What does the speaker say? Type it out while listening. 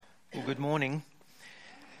Good morning.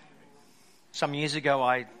 Some years ago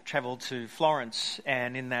I travelled to Florence,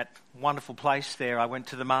 and in that wonderful place there I went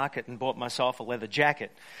to the market and bought myself a leather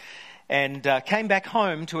jacket and came back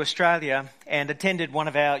home to Australia and attended one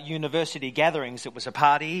of our university gatherings. It was a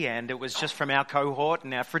party and it was just from our cohort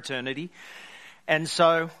and our fraternity, and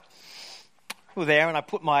so we were there and I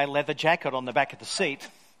put my leather jacket on the back of the seat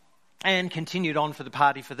and continued on for the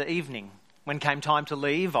party for the evening. When it came time to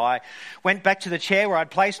leave, I went back to the chair where I'd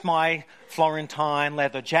placed my Florentine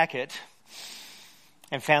leather jacket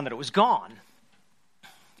and found that it was gone.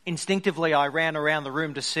 Instinctively, I ran around the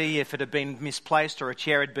room to see if it had been misplaced or a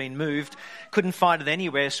chair had been moved. Couldn't find it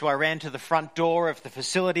anywhere, so I ran to the front door of the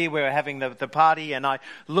facility where we were having the party, and I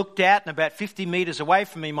looked out, and about 50 metres away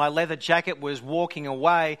from me, my leather jacket was walking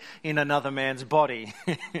away in another man's body,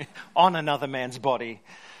 on another man's body.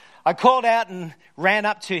 I called out and ran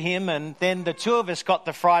up to him, and then the two of us got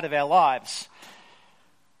the fright of our lives.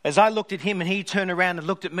 As I looked at him and he turned around and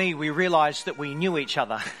looked at me, we realised that we knew each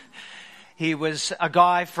other. He was a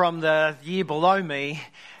guy from the year below me,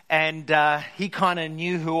 and he kind of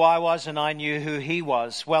knew who I was and I knew who he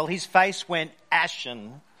was. Well, his face went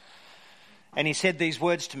ashen, and he said these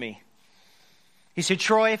words to me. He said,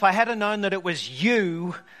 "Troy, if I had known that it was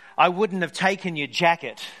you, I wouldn't have taken your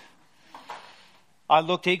jacket." I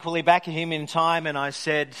looked equally back at him in time and I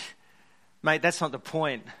said, "Mate, that's not the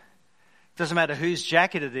point. It doesn't matter whose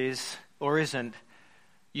jacket it is or isn't.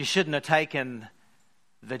 You shouldn't have taken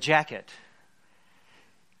the jacket."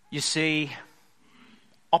 You see,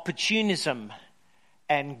 opportunism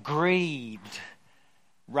and greed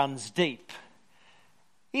runs deep.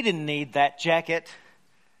 He didn't need that jacket.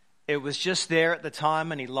 It was just there at the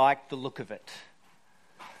time and he liked the look of it.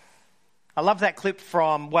 I love that clip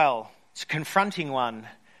from, it's a confronting one,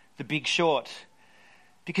 The Big Short.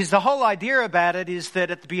 Because the whole idea about it is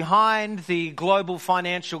that behind the global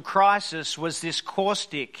financial crisis was this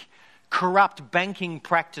caustic, corrupt banking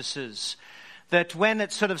practices. That when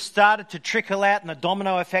it sort of started to trickle out and the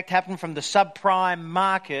domino effect happened from the subprime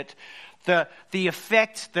market, the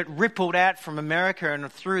effect that rippled out from America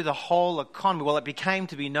and through the whole economy, it became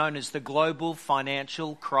to be known as the global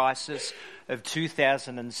financial crisis of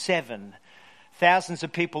 2007. Thousands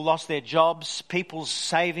of people lost their jobs, people's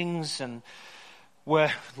savings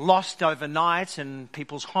were lost overnight, and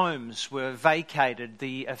people's homes were vacated.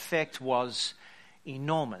 The effect was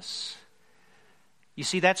enormous. You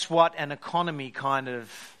see, that's what an economy kind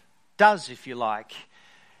of does, if you like.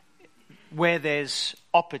 Where there's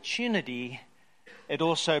opportunity, it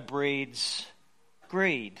also breeds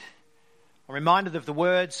greed. I'm reminded of the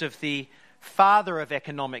words of the father of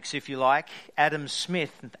economics, if you like, Adam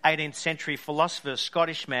Smith, 18th century philosopher,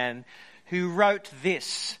 Scottish man, who wrote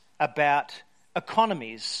this about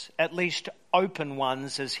economies, at least open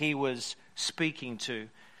ones, as he was speaking to.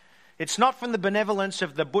 "It's not from the benevolence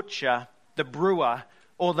of the butcher, the brewer,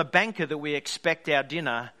 or the banker that we expect our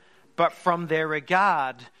dinner, but from their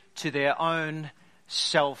regard to their own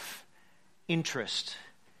self-interest."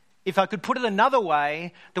 If I could put it another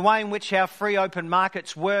way, the way in which our free open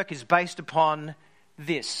markets work is based upon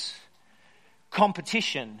this: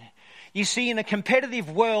 competition. You see, in a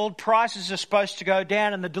competitive world, prices are supposed to go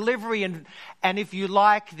down and the delivery and if you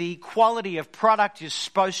like, the quality of product is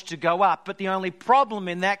supposed to go up. But the only problem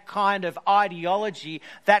in that kind of ideology,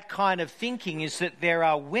 that kind of thinking, is that there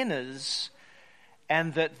are winners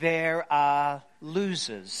and that there are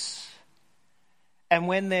losers. And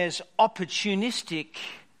when there's opportunistic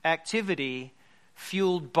activity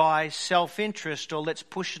fueled by self-interest, or let's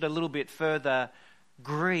push it a little bit further,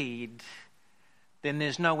 greed, then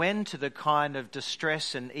there's no end to the kind of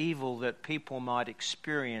distress and evil that people might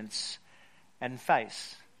experience and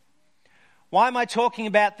face. Why am I talking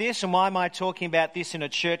about this, and why am I talking about this in a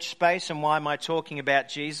church space, and why am I talking about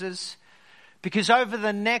Jesus? Because over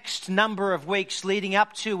the next number of weeks leading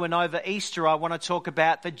up to and over Easter, I want to talk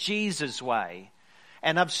about the Jesus way.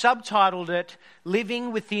 And I've subtitled it,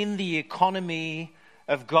 Living Within the Economy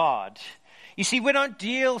of God. You see, we don't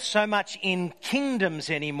deal so much in kingdoms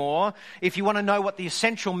anymore. If you want to know what the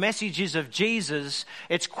essential message is of Jesus,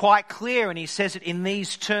 it's quite clear, and he says it in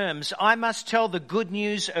these terms: I must tell the good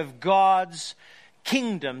news of God's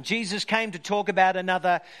kingdom. Jesus came to talk about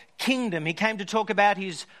another kingdom. He came to talk about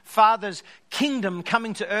his Father's kingdom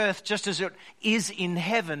coming to earth just as it is in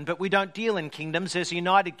heaven. But we don't deal in kingdoms. There's a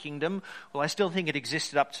United Kingdom. Well, I still think it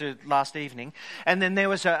existed up to last evening. And then there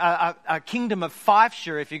was a kingdom of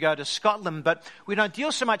Fifeshire if you go to Scotland. But we don't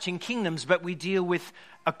deal so much in kingdoms, but we deal with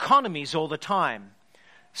economies all the time.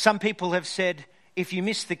 Some people have said, if you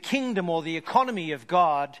miss the kingdom or the economy of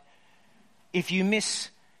God, if you miss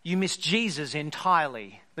Jesus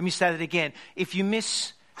entirely. Let me say that again. If you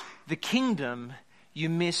miss the kingdom, you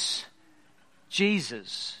miss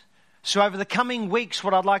Jesus. So over the coming weeks,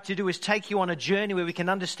 what I'd like to do is take you on a journey where we can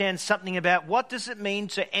understand something about what does it mean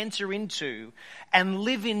to enter into and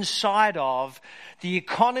live inside of the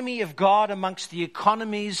economy of God amongst the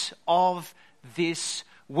economies of this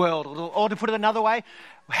world. Or to put it another way,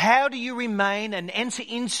 how do you remain and enter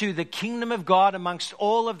into the kingdom of God amongst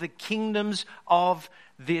all of the kingdoms of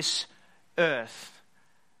this earth?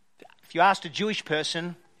 If you asked a Jewish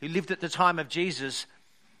person who lived at the time of Jesus,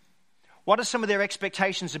 what are some of their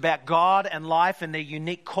expectations about God and life and their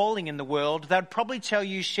unique calling in the world? They'd probably tell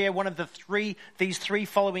you, share one of these three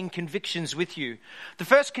following convictions with you. The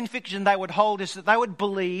first conviction they would hold is that they would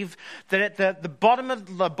believe that at the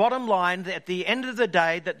bottom line, at the end of the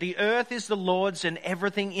day, that the earth is the Lord's and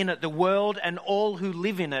everything in it, the world and all who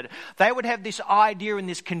live in it. They would have this idea and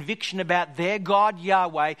this conviction about their God,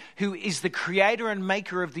 Yahweh, who is the creator and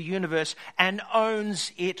maker of the universe and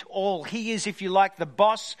owns it all. He is, if you like, the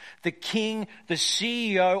boss, the king, the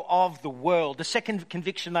CEO of the world. The second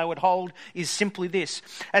conviction they would hold is simply this.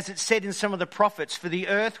 As it said in some of the prophets, for the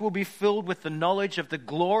earth will be filled with the knowledge of the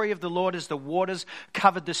glory of the Lord as the waters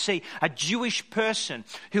covered the sea. A Jewish person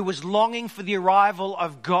who was longing for the arrival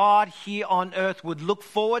of God here on earth would look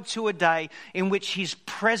forward to a day in which his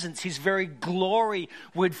presence, his very glory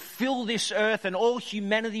would fill this earth and all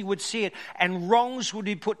humanity would see it, and wrongs would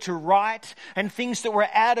be put to right and things that were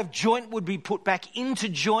out of joint would be put back into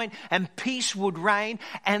joint, and peace would reign,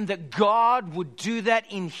 and that God would do that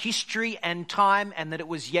in history and time, and that it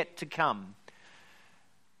was yet to come.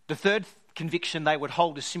 The third conviction they would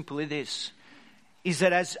hold is simply this, is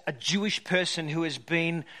that as a Jewish person who has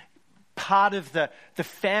been part of the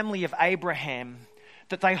family of Abraham,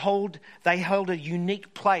 that they hold a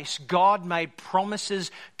unique place. God made promises,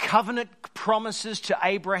 covenant promises to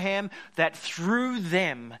Abraham, that through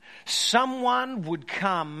them someone would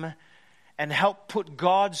come and help put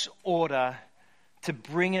God's order to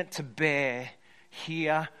bring it to bear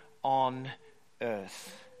here on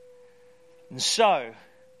earth. And so,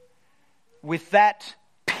 with that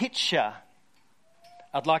picture,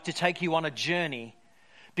 I'd like to take you on a journey.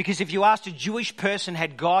 Because if you asked a Jewish person,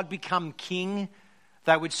 had God become king,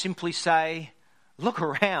 they would simply say, look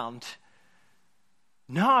around.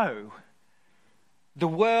 No. The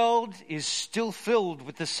world is still filled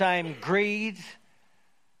with the same greed,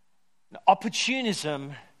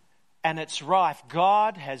 opportunism, and it's rife.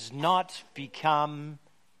 God has not become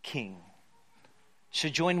king. So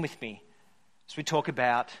join with me as we talk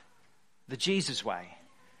about the Jesus way.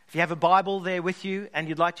 If you have a Bible there with you and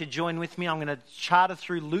you'd like to join with me, I'm going to charter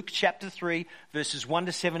through Luke chapter 3, verses 1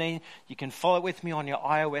 to 17. You can follow it with me on your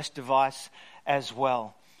iOS device as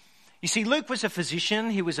well. You see, Luke was a physician,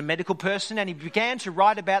 he was a medical person, and he began to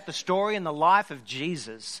write about the story and the life of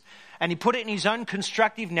Jesus. And he put it in his own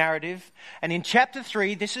constructive narrative. And in chapter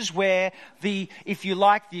 3, this is where the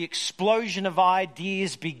explosion of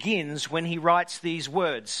ideas begins when he writes these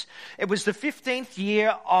words. It was the 15th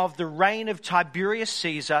year of the reign of Tiberius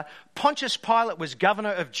Caesar. Pontius Pilate was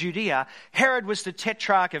governor of Judea. Herod was the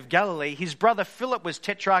tetrarch of Galilee. His brother Philip was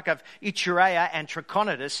tetrarch of Iturea and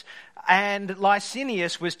Trachonitis. And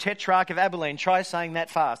Licinius was tetrarch of Abilene. Try saying that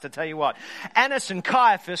fast, I tell you what. Annas and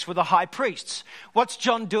Caiaphas were the high priests. What's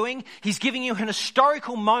John doing? He's giving you an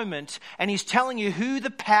historical moment, and he's telling you who the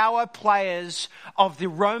power players of the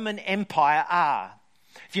Roman Empire are.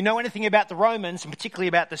 If you know anything about the Romans, and particularly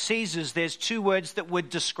about the Caesars, there's two words that would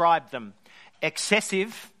describe them: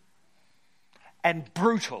 excessive and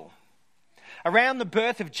brutal. Around the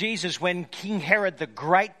birth of Jesus, when King Herod the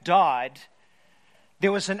Great died,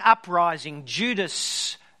 there was an uprising.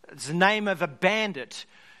 Judas is the name of a bandit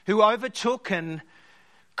who overtook and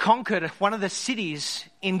conquered one of the cities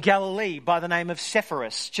in Galilee by the name of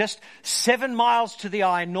Sepphoris, just 7 miles to the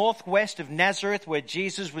eye northwest of Nazareth, where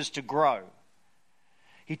Jesus was to grow.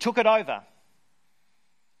 He took it over.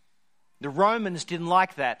 The Romans didn't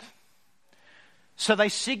like that. So they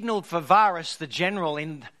signaled for Varus, the general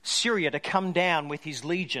in Syria, to come down with his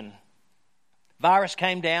legion. Varus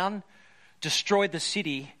came down, destroyed the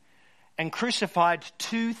city, and crucified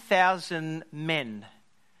 2,000 men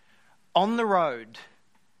on the road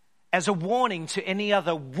as a warning to any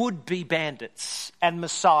other would-be bandits and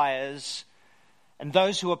messiahs and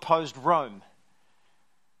those who opposed Rome.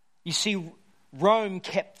 You see, Rome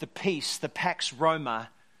kept the peace, the Pax Roma,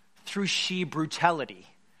 through sheer brutality.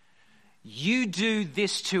 You do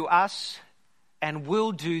this to us, and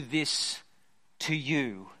we'll do this to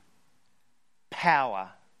you.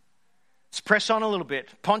 Power. Let's press on a little bit.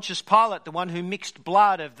 Pontius Pilate, the one who mixed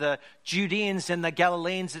blood of the Judeans and the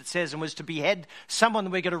Galileans, it says, and was to behead someone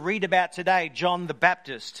that we're going to read about today, John the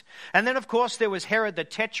Baptist. And then, of course, there was Herod the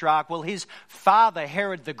Tetrarch. Well, his father,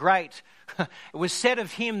 Herod the Great, it was said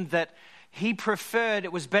of him that he preferred,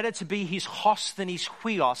 it was better to be his hos than his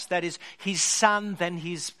huios, that is, his son than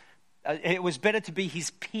his it was better to be his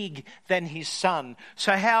pig than his son.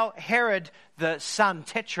 So how Herod, the son,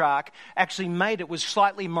 Tetrarch, actually made it was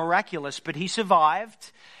slightly miraculous, but he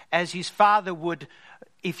survived as his father would,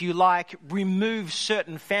 if you like, remove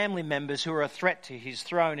certain family members who were a threat to his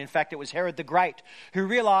throne. In fact, it was Herod the Great who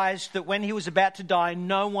realized that when he was about to die,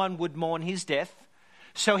 no one would mourn his death.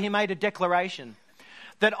 So he made a declaration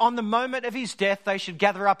that on the moment of his death, they should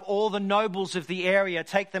gather up all the nobles of the area,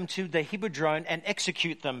 take them to the Hippodrome and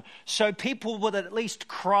execute them, so people would at least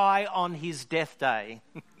cry on his death day.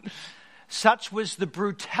 Such was the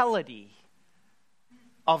brutality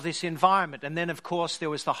of this environment. And then, of course,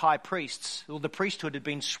 there was the high priests. Well, the priesthood had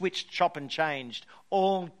been switched, chopped and changed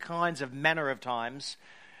all kinds of manner of times.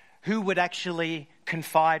 Who would actually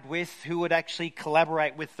confide with, who would actually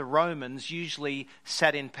collaborate with the Romans, usually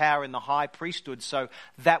sat in power in the high priesthood, so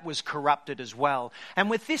that was corrupted as well. And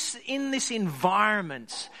with this, in this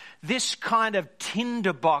environment, this kind of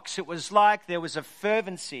tinderbox, it was like there was a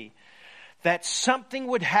fervency that something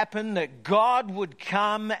would happen, that God would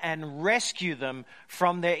come and rescue them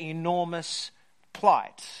from their enormous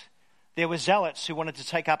plight. There were zealots who wanted to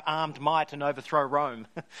take up armed might and overthrow Rome.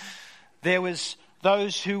 There was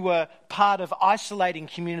those who were part of isolating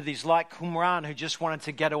communities like Qumran who just wanted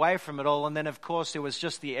to get away from it all. And then, of course, there was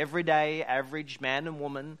just the everyday, average man and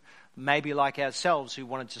woman, maybe like ourselves, who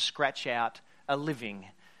wanted to scratch out a living.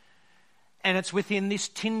 And it's within this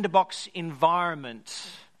tinderbox environment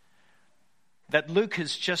that Luke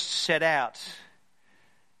has just set out.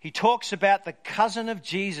 He talks about the cousin of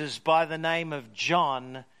Jesus by the name of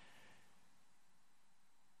John,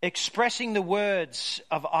 expressing the words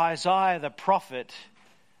of Isaiah the prophet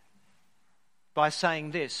by saying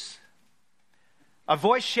this: a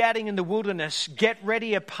voice shouting in the wilderness, get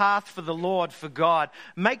ready a path for the Lord, for God.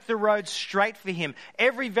 Make the road straight for him.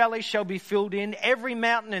 Every valley shall be filled in. Every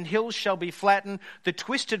mountain and hill shall be flattened. The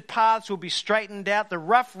twisted paths will be straightened out. The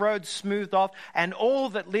rough roads smoothed off. And all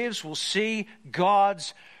that lives will see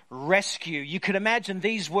God's rescue. You could imagine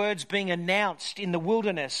these words being announced in the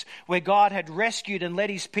wilderness where God had rescued and led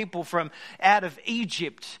his people from out of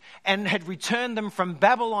Egypt and had returned them from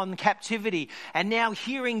Babylon captivity. And now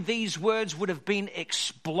hearing these words would have been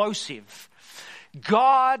explosive.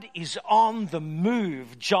 God is on the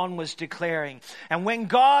move, John was declaring. And when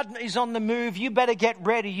God is on the move, you better get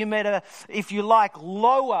ready. You better, if you like,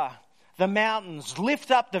 lower the mountains,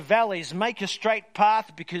 lift up the valleys, make a straight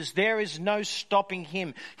path, because there is no stopping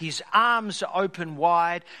him. His arms are open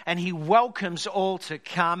wide and he welcomes all to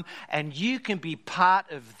come, and you can be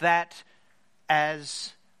part of that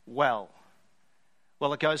as well.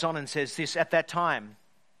 Well, it goes on and says this: at that time,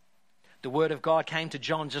 the word of God came to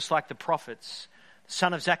John just like the prophets,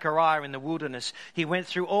 son of Zechariah in the wilderness. He went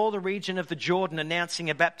through all the region of the Jordan announcing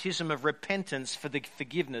a baptism of repentance for the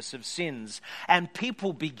forgiveness of sins. And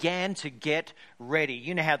people began to get ready.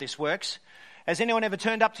 You know how this works. Has anyone ever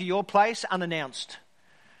turned up to your place unannounced?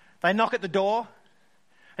 They knock at the door,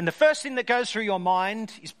 and the first thing that goes through your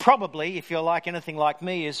mind is probably, if you're like anything like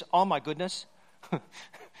me, is, oh my goodness,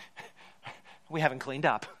 we haven't cleaned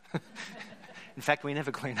up. In fact, we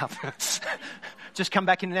never clean up. Just come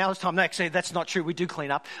back in an hour's time. No, actually, that's not true. We do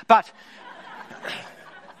clean up. But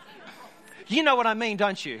you know what I mean,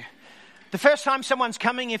 don't you? The first time someone's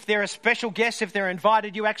coming, if they're a special guest, if they're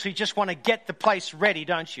invited, you actually just want to get the place ready,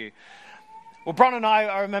 don't you? Well, Bron and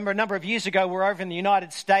I remember a number of years ago, we were over in the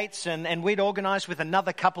United States and we'd organised with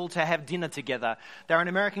another couple to have dinner together. They're an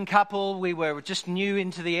American couple. We were just new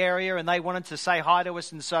into the area and they wanted to say hi to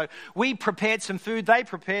us. And so we prepared some food, they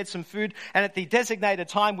prepared some food, and at the designated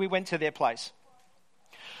time, we went to their place.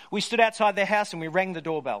 We stood outside their house and we rang the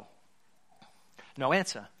doorbell. No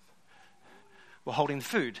answer. We're holding the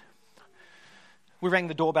food. We rang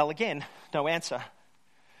the doorbell again. No answer.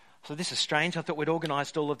 So this is strange. I thought we'd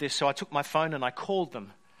organised all of this. So I took my phone and I called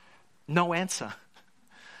them. No answer.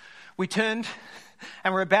 We turned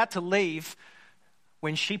and we're about to leave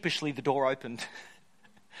when sheepishly the door opened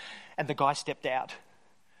and the guy stepped out.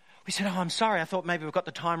 We said, oh, I'm sorry. I thought maybe we've got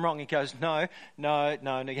the time wrong. He goes, no,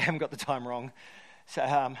 you haven't got the time wrong.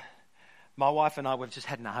 So my wife and I, we've just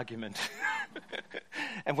had an argument.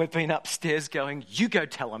 And we've been upstairs going, you go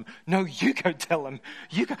tell him. No, you go tell him.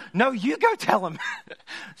 You go tell him.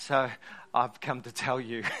 So I've come to tell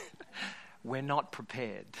you, we're not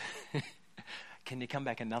prepared. Can you come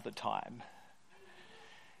back another time?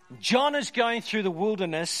 John is going through the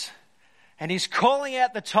wilderness and he's calling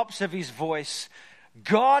out the tops of his voice,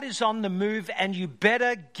 God is on the move and you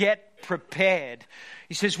better get prepared.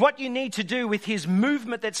 He says what you need to do with his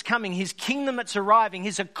movement that's coming, his kingdom that's arriving,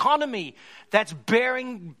 his economy that's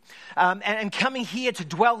bearing and coming here to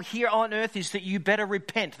dwell here on earth is that you better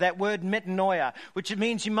repent. That word metanoia, which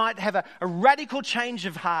means you might have a radical change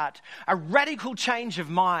of heart, a radical change of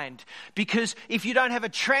mind. Because if you don't have a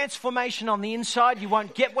transformation on the inside, you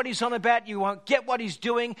won't get what he's on about, you won't get what he's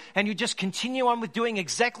doing, and you just continue on with doing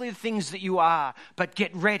exactly the things that you are. But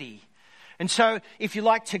get ready. And so, if you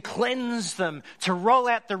like to cleanse them, to roll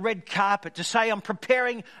out the red carpet, to say, I'm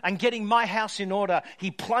preparing and getting my house in order, he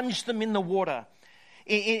plunged them in the water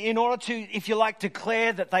in order to, if you like,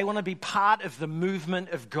 declare that they want to be part of the movement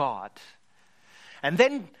of God. And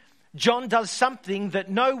then John does something that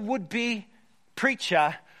no would-be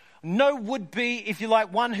preacher, no would-be, if you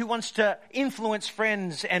like, one who wants to influence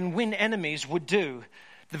friends and win enemies would do.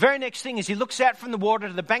 The very next thing is he looks out from the water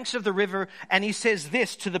to the banks of the river and he says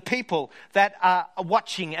this to the people that are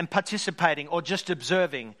watching and participating or just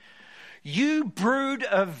observing. You brood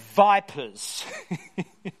of vipers.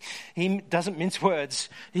 He doesn't mince words.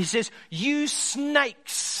 He says, you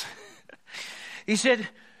snakes. He said,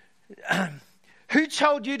 who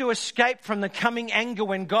told you to escape from the coming anger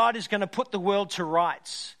when God is going to put the world to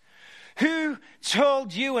rights? Who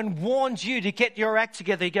told you and warned you to get your act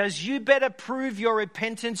together? He goes, you better prove your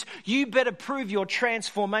repentance. You better prove your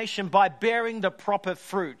transformation by bearing the proper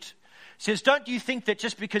fruit. He says, don't you think that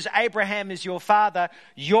just because Abraham is your father,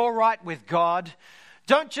 you're right with God?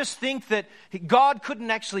 Don't just think that God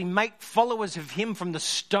couldn't actually make followers of him from the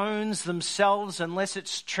stones themselves unless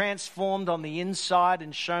it's transformed on the inside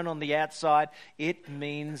and shown on the outside. It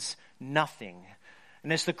means nothing.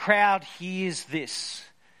 And as the crowd hears this,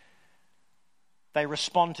 they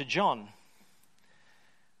respond to John.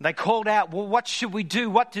 They called out, well, what should we do?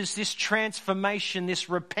 What does this transformation, this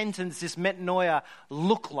repentance, this metanoia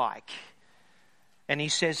look like? And he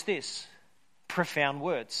says this, profound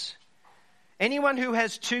words. Anyone who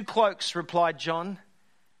has 2 cloaks, replied John,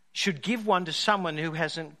 should give one to someone who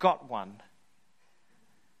hasn't got one.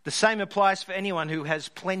 The same applies for anyone who has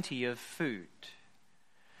plenty of food.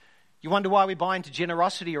 You wonder why we buy into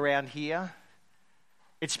generosity around here?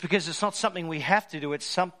 It's because it's not something we have to do. It's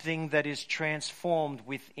something that is transformed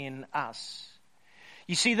within us.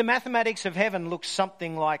 You see, the mathematics of heaven looks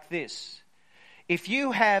something like this. If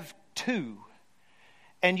you have 2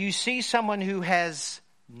 and you see someone who has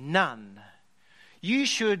none, you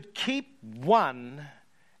should keep one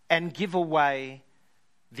and give away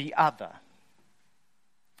the other.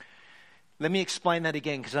 Let me explain that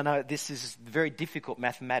again because I know this is very difficult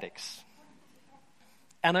mathematics.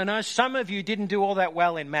 And I know some of you didn't do all that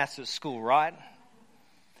well in maths at school, right?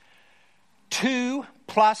 2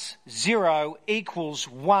 plus 0 equals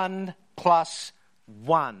 1 plus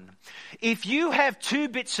 1. If you have 2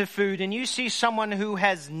 bits of food and you see someone who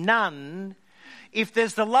has none, if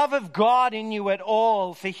there's the love of God in you at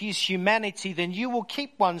all for his humanity, then you will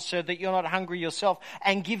keep one so that you're not hungry yourself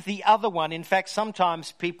and give the other one. In fact,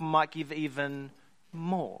 sometimes people might give even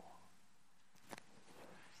more.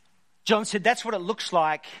 John said that's what it looks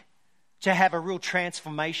like to have a real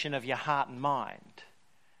transformation of your heart and mind.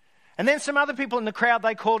 And then some other people in the crowd,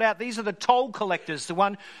 they called out, these are the toll collectors, the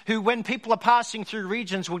one who, when people are passing through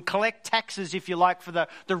regions, would collect taxes, if you like, for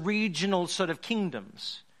the regional sort of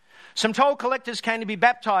kingdoms. Some toll collectors came to be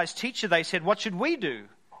baptized. Teacher, they said, what should we do?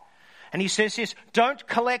 And he says this, don't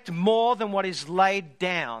collect more than what is laid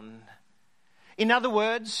down. In other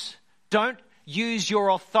words, don't use your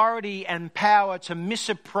authority and power to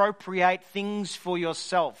misappropriate things for your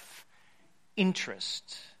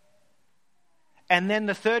self-interest. And then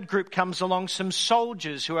the third group comes along, some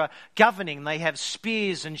soldiers who are governing. They have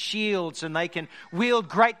spears and shields and they can wield a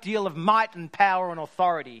great deal of might and power and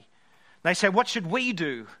authority. They say, what should we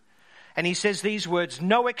do? And he says these words,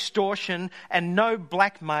 no extortion and no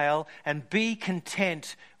blackmail, and be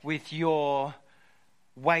content with your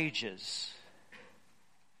wages.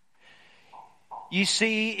 You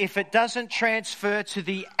see, if it doesn't transfer to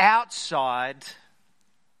the outside,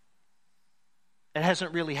 it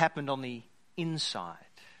hasn't really happened on the inside.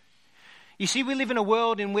 You see, we live in a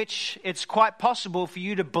world in which it's quite possible for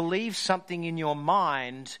you to believe something in your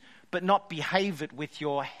mind, but not behave it with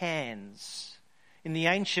your hands. In the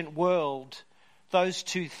ancient world, those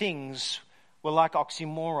 2 things were like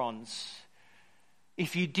oxymorons.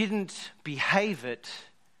 If you didn't behave it,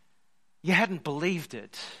 you hadn't believed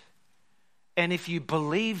it. And if you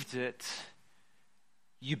believed it,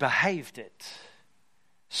 you behaved it.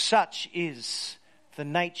 Such is the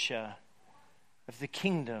nature of the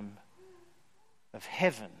kingdom of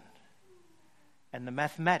heaven. and the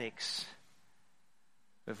mathematics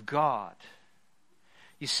of God.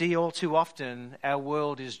 You see, all too often, our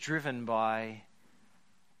world is driven by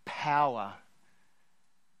power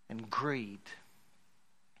and greed.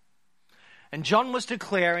 And John was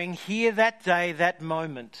declaring here that day, that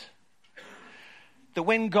moment, that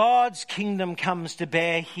when God's kingdom comes to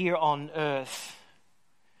bear here on earth,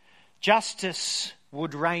 justice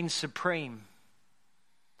would reign supreme.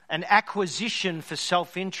 An acquisition for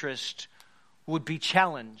self-interest would be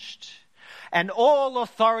challenged. And all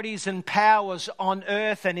authorities and powers on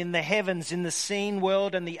earth and in the heavens, in the seen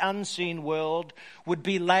world and the unseen world, would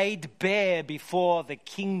be laid bare before the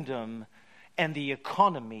kingdom and the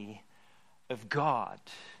economy of God.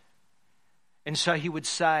 And so he would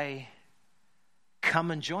say,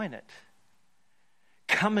 come and join it.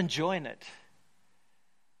 Come and join it.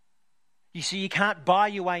 You see, you can't buy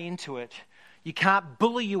your way into it. You can't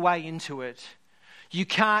bully your way into it. You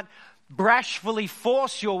can't brashfully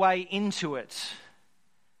force your way into it.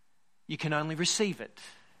 You can only receive it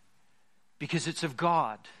because it's of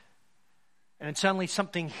God. And it's only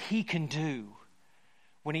something He can do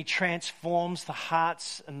when He transforms the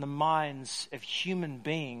hearts and the minds of human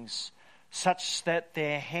beings such that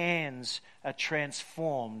their hands are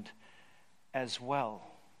transformed as well.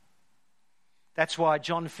 That's why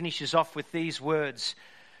John finishes off with these words.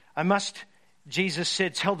 Jesus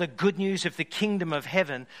said, tell the good news of the kingdom of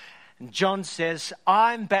heaven. And John says,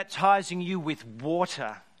 I'm baptizing you with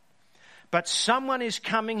water, but someone is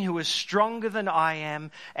coming who is stronger than I am,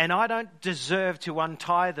 and I don't deserve to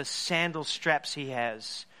untie the sandal straps he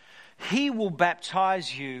has. He will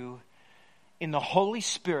baptize you in the Holy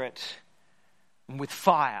Spirit and with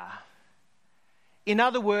fire. In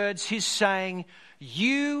other words, he's saying,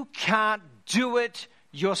 you can't do it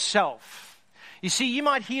yourself. You see, you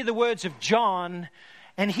might hear the words of John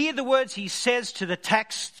and hear the words he says to the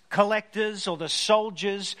tax collectors or the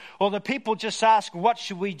soldiers, or the people just ask, what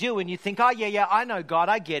should we do? And you think, oh yeah, I know God,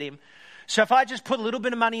 I get Him. So if I just put a little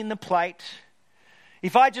bit of money in the plate,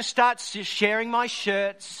 if I just start sharing my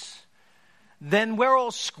shirts, then we're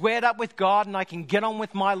all squared up with God and I can get on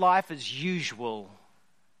with my life as usual.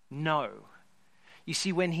 No. You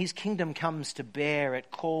see, when His kingdom comes to bear,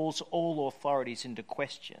 it calls all authorities into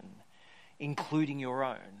question, including your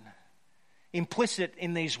own. Implicit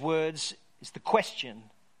in these words is the question,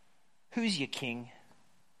 who's your king?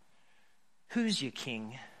 Who's your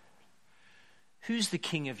king? Who's the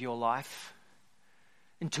king of your life?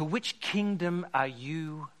 And to which kingdom are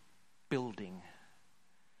you building?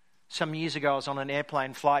 Some years ago, I was on an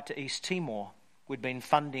airplane flight to East Timor. We'd been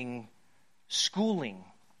funding schooling,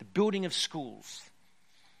 the building of schools.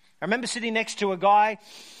 I remember sitting next to a guy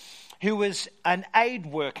who was an aid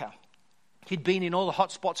worker. He'd been in all the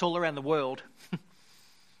hot spots all around the world.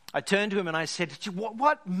 I turned to him and I said,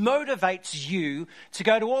 what motivates you to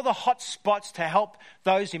go to all the hot spots to help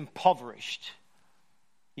those impoverished?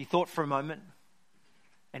 He thought for a moment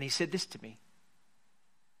and he said this to me.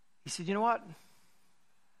 He said, you know what?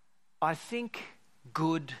 I think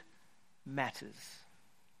good matters.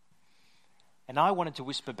 And I wanted to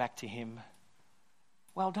whisper back to him,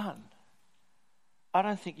 well done. I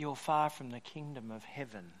don't think you're far from the kingdom of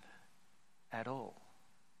heaven at all.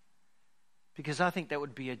 Because I think that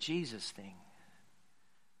would be a Jesus thing.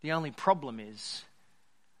 The only problem is,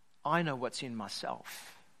 I know what's in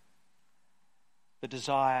myself. The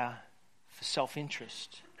desire for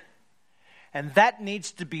self-interest. And that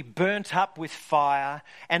needs to be burnt up with fire.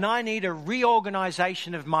 And I need a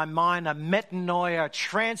reorganization of my mind, a metanoia, a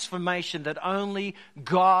transformation that only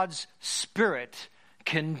God's Spirit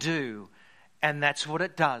can do. And that's what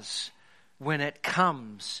it does when it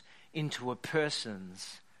comes into a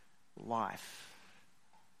person's life.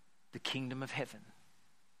 The kingdom of heaven.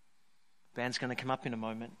 Band's going to come up in a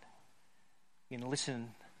moment. You're going to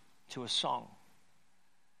listen to a song.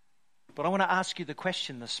 But I want to ask you the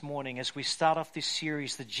question this morning as we start off this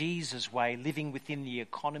series, The Jesus Way, living within the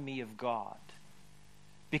economy of God.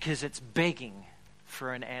 Because it's begging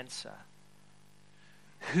for an answer.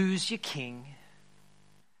 Who's your king?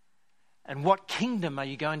 And what kingdom are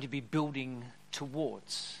you going to be building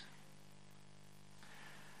towards?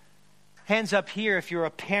 Hands up here if you're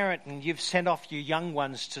a parent and you've sent off your young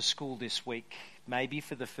ones to school this week, maybe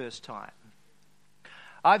for the first time.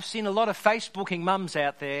 I've seen a lot of Facebooking mums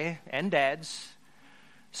out there and dads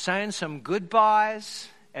saying some goodbyes.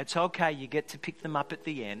 It's okay, you get to pick them up at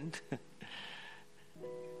the end.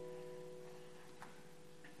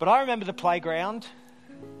 But I remember the playground.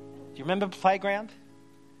 Do you remember the playground?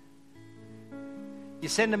 You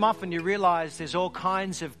send them off and you realize there's all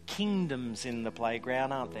kinds of kingdoms in the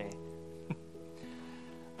playground, aren't there?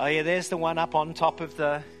 Oh yeah, there's the one up on top of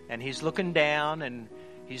the and he's looking down, and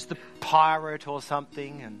he's the pirate or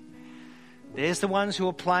something, and there's the ones who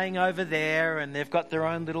are playing over there, and they've got their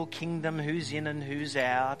own little kingdom, who's in and who's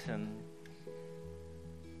out, and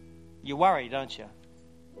you worry, don't you?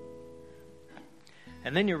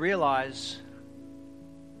 And then you realize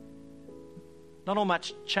not all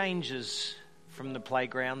much changes from the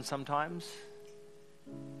playground sometimes,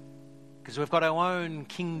 because we've got our own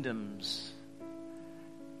kingdoms.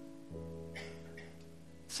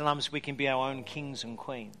 Sometimes we can be our own kings and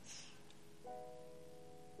queens.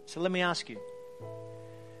 So let me ask you,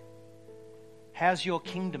 how's your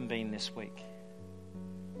kingdom been this week?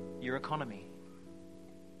 Your economy?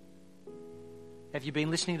 Have you been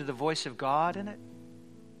listening to the voice of God in it?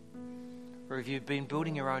 Or have you been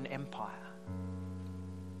building your own empire?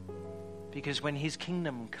 Because when his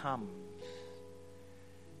kingdom comes,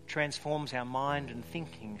 transforms our mind and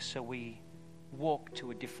thinking so we walk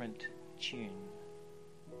to a different tune.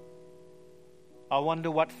 I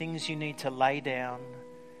wonder what things you need to lay down,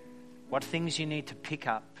 what things you need to pick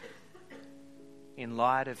up in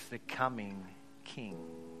light of the coming King.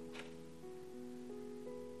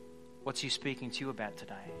 What's he speaking to you about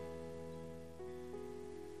today?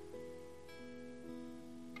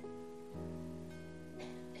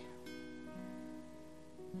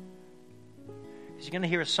 You're going to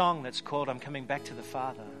hear a song that's called I'm Coming Back to the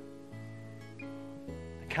Father.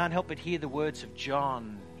 I can't help but hear the words of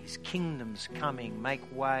John. His kingdom's coming. Make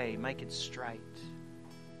way. Make it straight.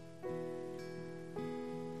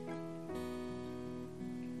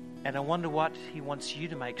 And I wonder what he wants you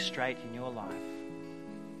to make straight in your life.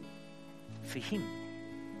 For him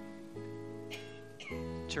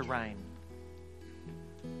to reign.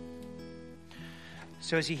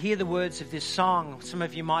 So as you hear the words of this song, some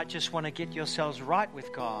of you might just want to get yourselves right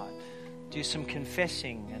with God. Do some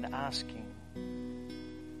confessing and asking.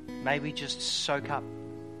 Maybe just soak up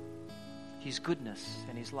his goodness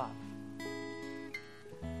and his love.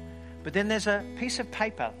 But then there's a piece of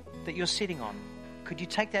paper that you're sitting on. Could you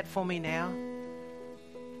take that for me now?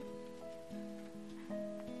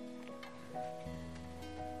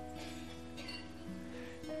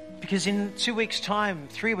 Because in 2 weeks' time,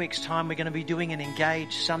 3 weeks' time, we're going to be doing an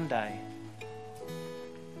Engage Sunday.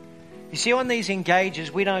 You see, on these Engages,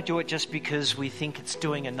 we don't do it just because we think it's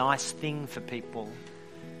doing a nice thing for people.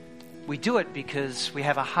 We do it because we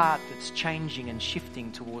have a heart that's changing and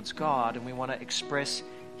shifting towards God, and we want to express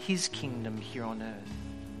his kingdom here on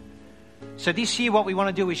earth. So this year, what we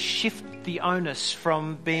want to do is shift the onus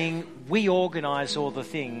from being we organise all the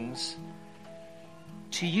things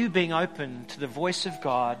to you being open to the voice of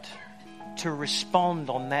God to respond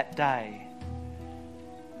on that day.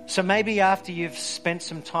 So maybe after you've spent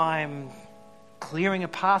some time clearing a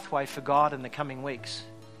pathway for God in the coming weeks,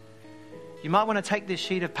 you might want to take this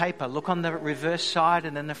sheet of paper, look on the reverse side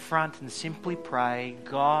and then the front, and simply pray,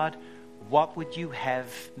 God, what would you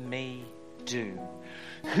have me do?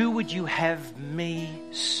 Who would you have me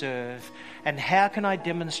serve? And how can I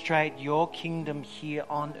demonstrate your kingdom here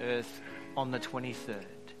on earth on the 23rd?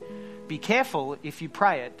 Be careful if you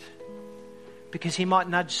pray it, because he might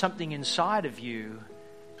nudge something inside of you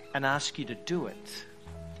and ask you to do it.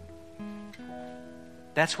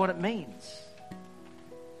 That's what it means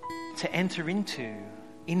to enter into,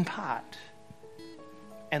 in part,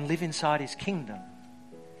 and live inside his kingdom,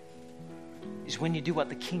 is when you do what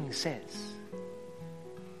the King says.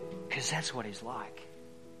 Because that's what he's like.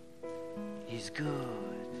 He's good.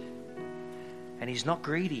 And he's not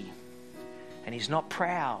greedy. And he's not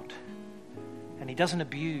proud. And he doesn't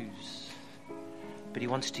abuse. But he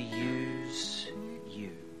wants to use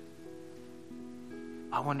you.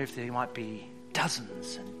 I wonder if there might be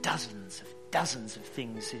dozens and dozens of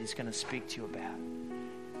things that he's going to speak to you about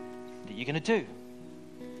that you're going to do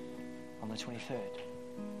on the 23rd.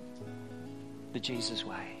 The Jesus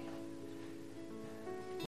way.